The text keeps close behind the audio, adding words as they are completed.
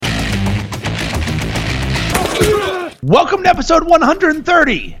Welcome to episode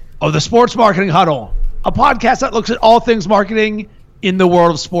 130 of the Sports Marketing Huddle, a podcast that looks at all things marketing in the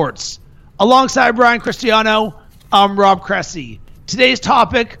world of sports. Alongside Brian Cristiano, I'm Rob Cressy. Today's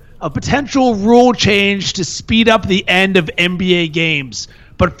topic, a potential rule change to speed up the end of NBA games.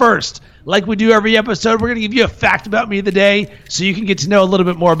 But first, like we do every episode, we're going to give you a fact about me of the day so you can get to know a little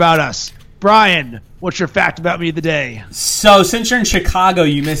bit more about us. Brian, what's your fact about me of the day? So, since you're in Chicago,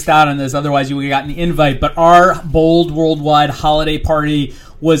 you missed out on this. Otherwise, you would have gotten the invite. But our bold worldwide holiday party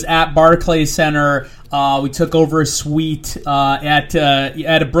was at Barclays Center. We took over a suite at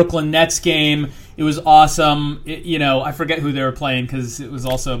a Brooklyn Nets game. It was awesome. I forget who they were playing because it was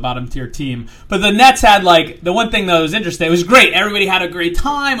also a bottom-tier team. But the Nets had, the one thing that was interesting, it was great. Everybody had a great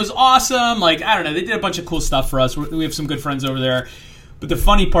time. It was awesome. I don't know. They did a bunch of cool stuff for us. We have some good friends over there. But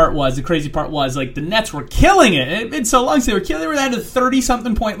the crazy part was, the Nets were killing it. It had been so long since they were killing it. They had a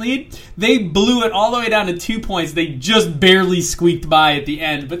 30-something point lead. They blew it all the way down to 2 points. They just barely squeaked by at the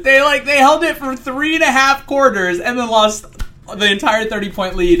end. But they held it for 3.5 quarters and then lost the entire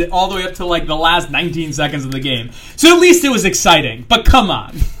 30-point lead all the way up to, the last 19 seconds of the game. So at least it was exciting. But come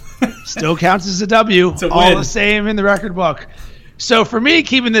on. Still counts as a W. All the same in the record book. So for me,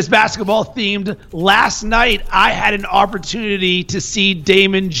 keeping this basketball themed, last night I had an opportunity to see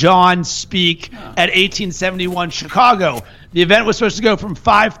Damon John speak at 1871 Chicago. The event was supposed to go from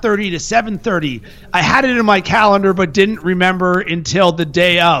 5:30 to 7:30. I had it in my calendar but didn't remember until the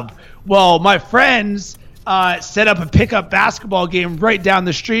day of. Well, my friends set up a pickup basketball game right down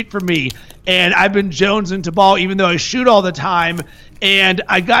the street from me, and I've been jonesing to ball even though I shoot all the time. And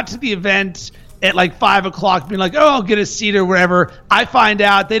I got to the event at 5 o'clock being I'll get a seat or whatever. I find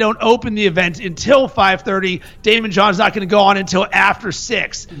out they don't open the event until 5:30. Damon John's not going to go on until after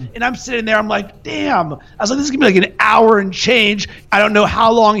 6. And I'm sitting there, I'm damn. I was this is going to be an hour and change. I don't know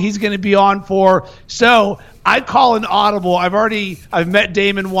how long he's going to be on for. So I call an audible. I've met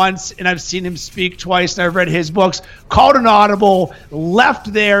Damon once and I've seen him speak twice and I've read his books. Called an audible,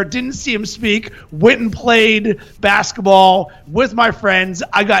 left there, didn't see him speak, went and played basketball with my friends.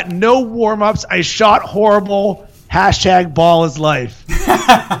 I got no warm-ups. I shot horrible. # ball is life.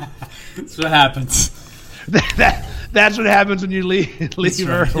 That's what happens. That's what happens when you leave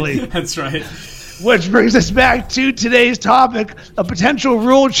early. That's right. Which brings us back to today's topic, a potential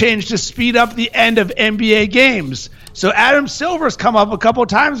rule change to speed up the end of NBA games. So Adam Silver's come up a couple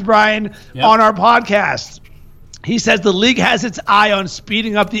times, Brian, on our podcast. He says the league has its eye on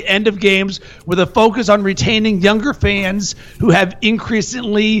speeding up the end of games with a focus on retaining younger fans who have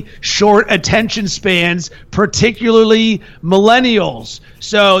increasingly short attention spans, particularly millennials.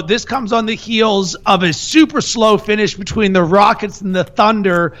 So this comes on the heels of a super slow finish between the Rockets and the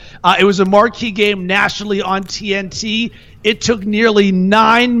Thunder. It was a marquee game nationally on TNT. It took nearly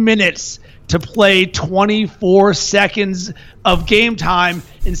 9 minutes to play 24 seconds of game time.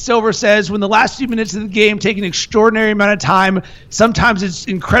 And Silver says when the last few minutes of the game take an extraordinary amount of time, sometimes it's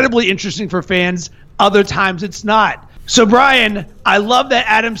incredibly interesting for fans, other times it's not. So Brian, I love that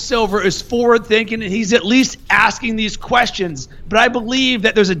Adam Silver is forward thinking and he's at least asking these questions, but I believe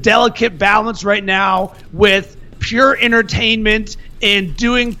that there's a delicate balance right now with pure entertainment and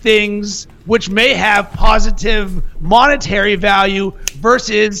doing things which may have positive monetary value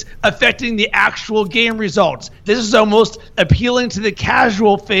versus affecting the actual game results. This is almost appealing to the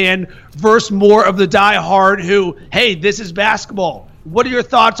casual fan versus more of the diehard who, hey, this is basketball. What are your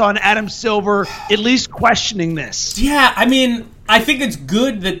thoughts on Adam Silver at least questioning this? Yeah, I think it's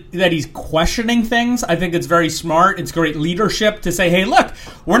good that he's questioning things. I think it's very smart. It's great leadership to say, hey, look,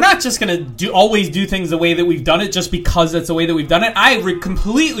 we're not just going to always do things the way that we've done it just because that's the way that we've done it. I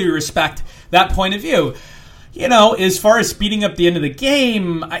completely respect that point of view. As far as speeding up the end of the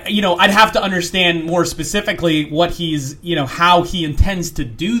game, I'd have to understand more specifically what he's, how he intends to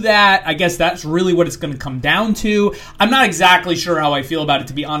do that. I guess that's really what it's going to come down to. I'm not exactly sure how I feel about it,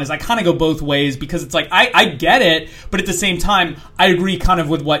 to be honest. I kind of go both ways because it's I get it, but at the same time, I agree kind of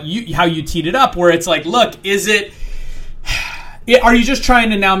with how you teed it up, where it's look, are you just trying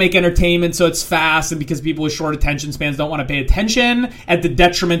to now make entertainment so it's fast and because people with short attention spans don't want to pay attention at the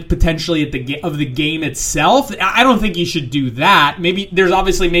detriment potentially of the game itself? I don't think you should do that. Maybe there's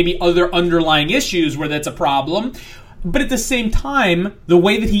obviously other underlying issues where that's a problem. But at the same time, the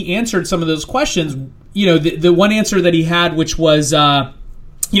way that he answered some of those questions, the one answer that he had, which was,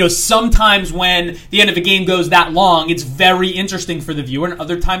 sometimes when the end of a game goes that long, it's very interesting for the viewer and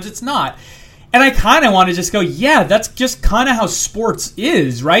other times it's not. And I kind of want to just go, yeah, that's just kind of how sports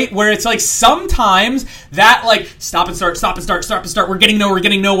is, right? Where it's sometimes that stop and start, we're getting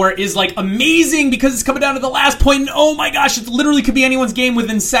nowhere is amazing because it's coming down to the last point and oh my gosh, it literally could be anyone's game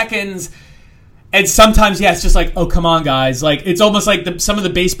within seconds. And sometimes, it's just like, oh, come on, guys. Like, it's almost like some of the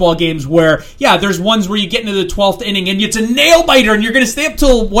baseball games where, there's ones where you get into the 12th inning and it's a nail-biter and you're going to stay up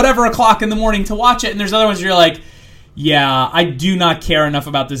till whatever o'clock in the morning to watch it. And there's other ones where you're like, I do not care enough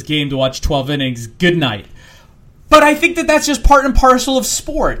about this game to watch 12 innings. Good night. But I think that's just part and parcel of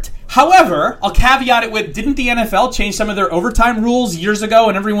sport. However, I'll caveat it with, didn't the NFL change some of their overtime rules years ago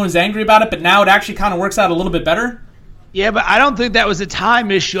and everyone was angry about it, but now it actually kind of works out a little bit better? Yeah, but I don't think that was a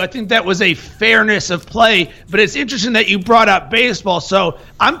time issue. I think that was a fairness of play. But it's interesting that you brought up baseball. So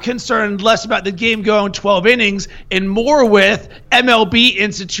I'm concerned less about the game going 12 innings and more with MLB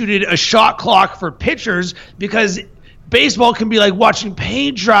instituted a shot clock for pitchers because baseball can be like watching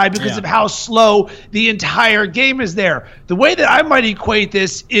paint dry because of how slow the entire game is there. The way that I might equate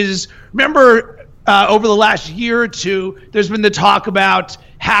this is, remember over the last year or two, there's been the talk about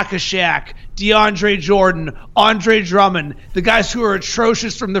Hack-a-Shaq, DeAndre Jordan, Andre Drummond, the guys who are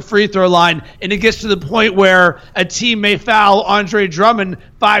atrocious from the free throw line, and it gets to the point where a team may foul Andre Drummond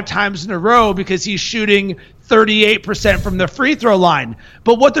 5 times in a row because he's shooting 38% from the free throw line.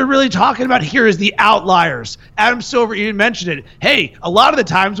 But what they're really talking about here is the outliers. Adam Silver even mentioned it. Hey, a lot of the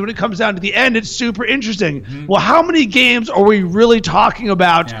times when it comes down to the end, it's super interesting. Mm-hmm. Well, how many games are we really talking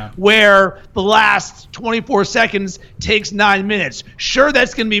about where the last 24 seconds takes 9 minutes? Sure,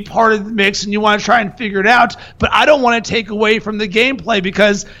 that's going to be part of the mix and you want to try and figure it out, but I don't want to take away from the gameplay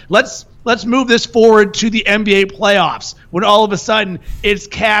because let's move this forward to the NBA playoffs when all of a sudden it's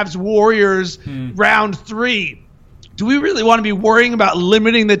Cavs Warriors round 3. Do we really want to be worrying about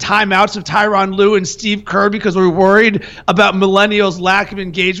limiting the timeouts of Tyronn Lue and Steve Kerr because we're worried about millennials' lack of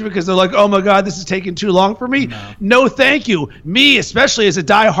engagement because they're like, oh my God, this is taking too long for me? No, thank you. Me, especially as a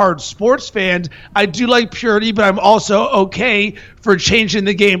diehard sports fan, I do like purity, but I'm also okay for changing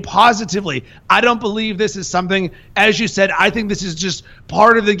the game positively. I don't believe this is something, as you said, I think this is just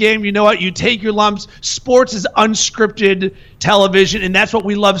part of the game. You know what? You take your lumps. Sports is unscripted television, and that's what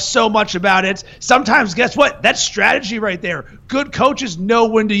we love so much about it. Sometimes, guess what? That's strategy right there. Good coaches know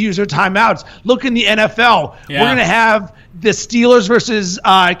when to use their timeouts. Look in the NFL. We're going to have the Steelers versus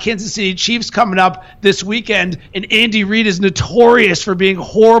Kansas City Chiefs coming up this weekend, and Andy Reid is notorious for being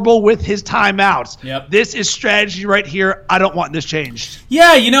horrible with his timeouts. This is strategy right here. I don't want this changed.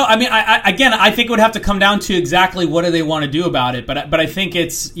 Yeah, I think it would have to come down to exactly what do they want to do about it. But I think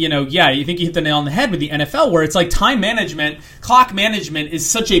it's, you think you hit the nail on the head with the NFL where it's like time management, clock management is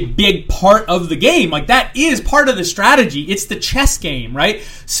such a big part of the game. Like that is part of the strategy. It's the chess game, right?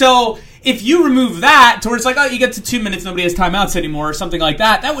 So if you remove that to where it's like, oh, you get to 2 minutes, nobody has timeouts anymore or something like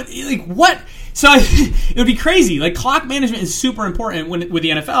that, that would, like, what? So it would be crazy. Like, clock management is super important with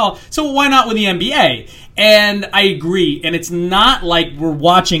the NFL, so why not with the NBA? And I agree. And it's not like we're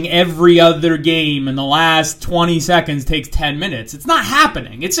watching every other game and the last 20 seconds takes 10 minutes. It's not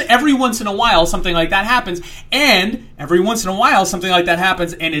happening. It's every once in a while something like that happens. And every once in a while something like that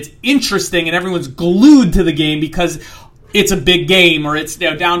happens and it's interesting and everyone's glued to the game because it's a big game or it's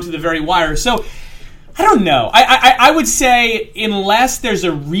down to the very wire. So I don't know. I would say unless there's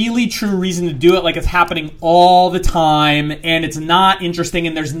a really true reason to do it, like it's happening all the time and it's not interesting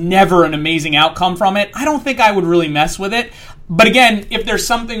and there's never an amazing outcome from it, I don't think I would really mess with it. But again, if there's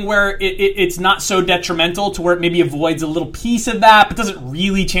something where it's not so detrimental to where it maybe avoids a little piece of that, but doesn't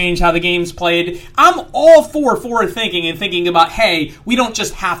really change how the game's played, I'm all for forward thinking and thinking about, hey, we don't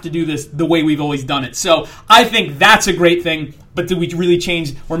just have to do this the way we've always done it. So I think that's a great thing. But do we really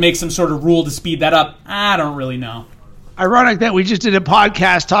change or make some sort of rule to speed that up? I don't really know. Ironic that we just did a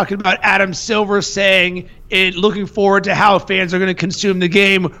podcast talking about Adam Silver saying looking forward to how fans are going to consume the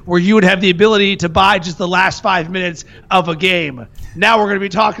game, where you would have the ability to buy just the last 5 minutes of a game. Now we're going to be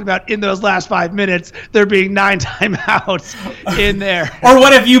talking about in those last 5 minutes, there being 9 timeouts in there. Or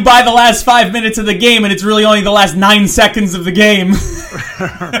what if you buy the last 5 minutes of the game and it's really only the last 9 seconds of the game?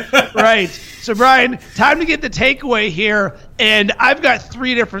 Right. So, Brian, time to get the takeaway here, and I've got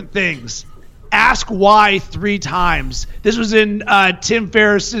 3 different things. Ask why 3 times. This was in Tim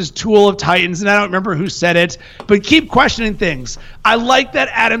Ferriss's Tool of Titans, and I don't remember who said it, but keep questioning things. I like that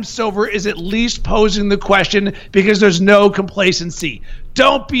Adam Silver is at least posing the question because there's no complacency.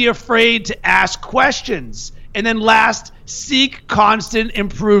 Don't be afraid to ask questions. And then last, seek constant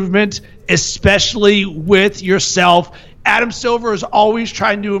improvement, especially with yourself. Adam Silver is always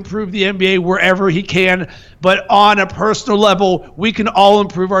trying to improve the NBA wherever he can, but on a personal level, we can all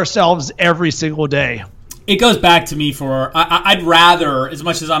improve ourselves every single day. It goes back to me I'd rather, as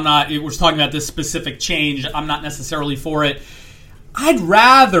much as I'm not, we're talking about this specific change, I'm not necessarily for it. I'd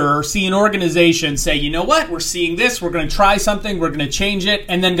rather see an organization say, you know what, we're seeing this, we're going to try something, we're going to change it,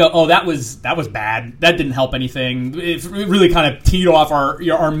 and then go, oh, that was bad. That didn't help anything. It really kind of teed off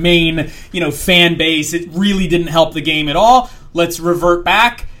our main, fan base. It really didn't help the game at all. Let's revert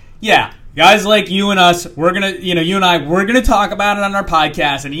back. Yeah. Guys like you and us, we're going to, you and I, we're going to talk about it on our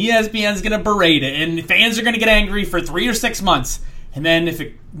podcast, and ESPN's going to berate it, and fans are going to get angry for 3 or 6 months, and then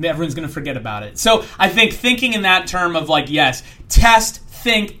everyone's going to forget about it. So I think thinking in that term of yes, test,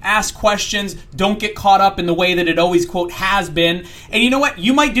 think, ask questions, don't get caught up in the way that it always, quote, has been. And you know what?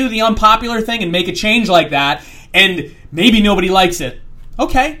 You might do the unpopular thing and make a change like that, and maybe nobody likes it.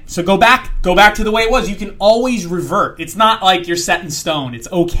 Okay, so go back to the way it was. You can always revert. It's not like you're set in stone. It's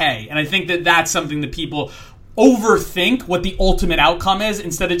okay. And I think that that's something that people overthink what the ultimate outcome is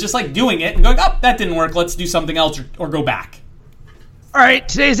instead of just doing it and going, oh, that didn't work. Let's do something else or go back. All right,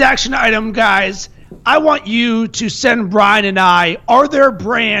 today's action item, guys. I want you to send Brian and I, are there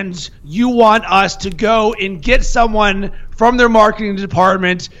brands you want us to go and get someone from their marketing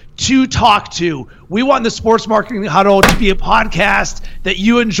department to talk to? We want the Sports Marketing Huddle to be a podcast that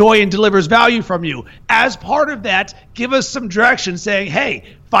you enjoy and delivers value from you. As part of that, give us some direction saying,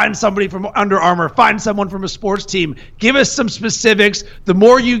 hey, find somebody from Under Armour, find someone from a sports team. Give us some specifics. The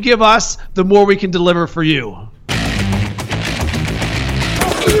more you give us, the more we can deliver for you.